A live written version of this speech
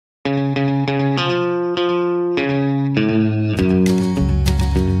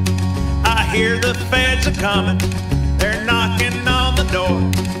the feds are coming, they're knocking on the door.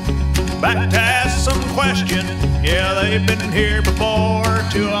 Back to ask some questions, yeah, they've been here before.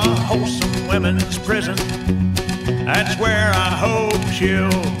 To a wholesome women's prison, that's where I hope she'll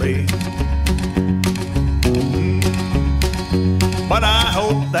be. But I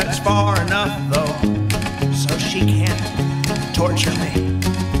hope that's far enough, though, so she can't torture me.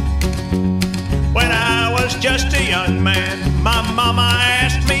 When I was just a young man, my mama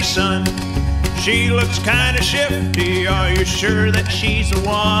asked me, son, she looks kinda shifty, are you sure that she's the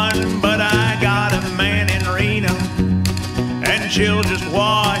one? But I got a man in Reno, and she'll just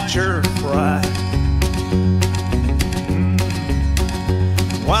watch her fry.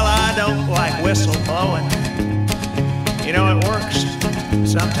 While I don't like whistle blowing, you know it works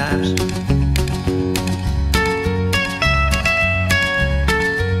sometimes.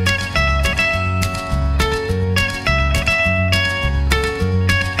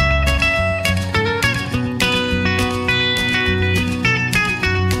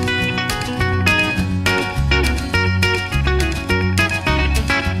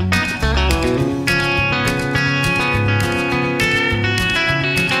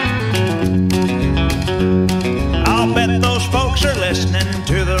 Folks are listening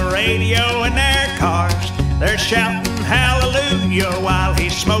to the radio in their cars. They're shouting hallelujah while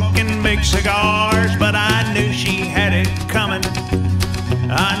he's smoking big cigars. But I knew she had it coming,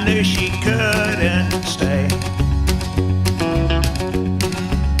 I knew she couldn't stay.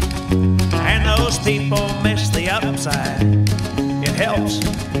 And those people miss the upside, it helps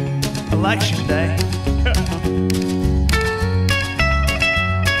election day.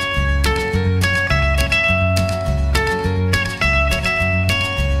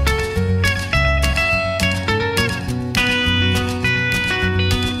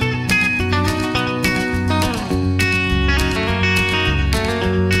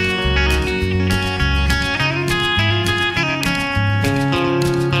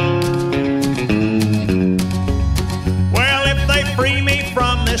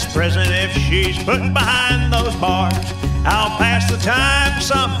 Prison, if she's put behind those bars, I'll pass the time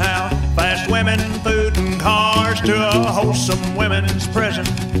somehow. Fast women, food and cars to a wholesome women's prison.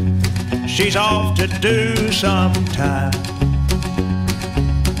 She's off to do some time.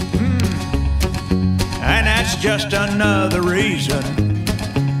 And that's just another reason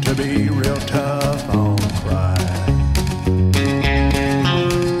to be real tough on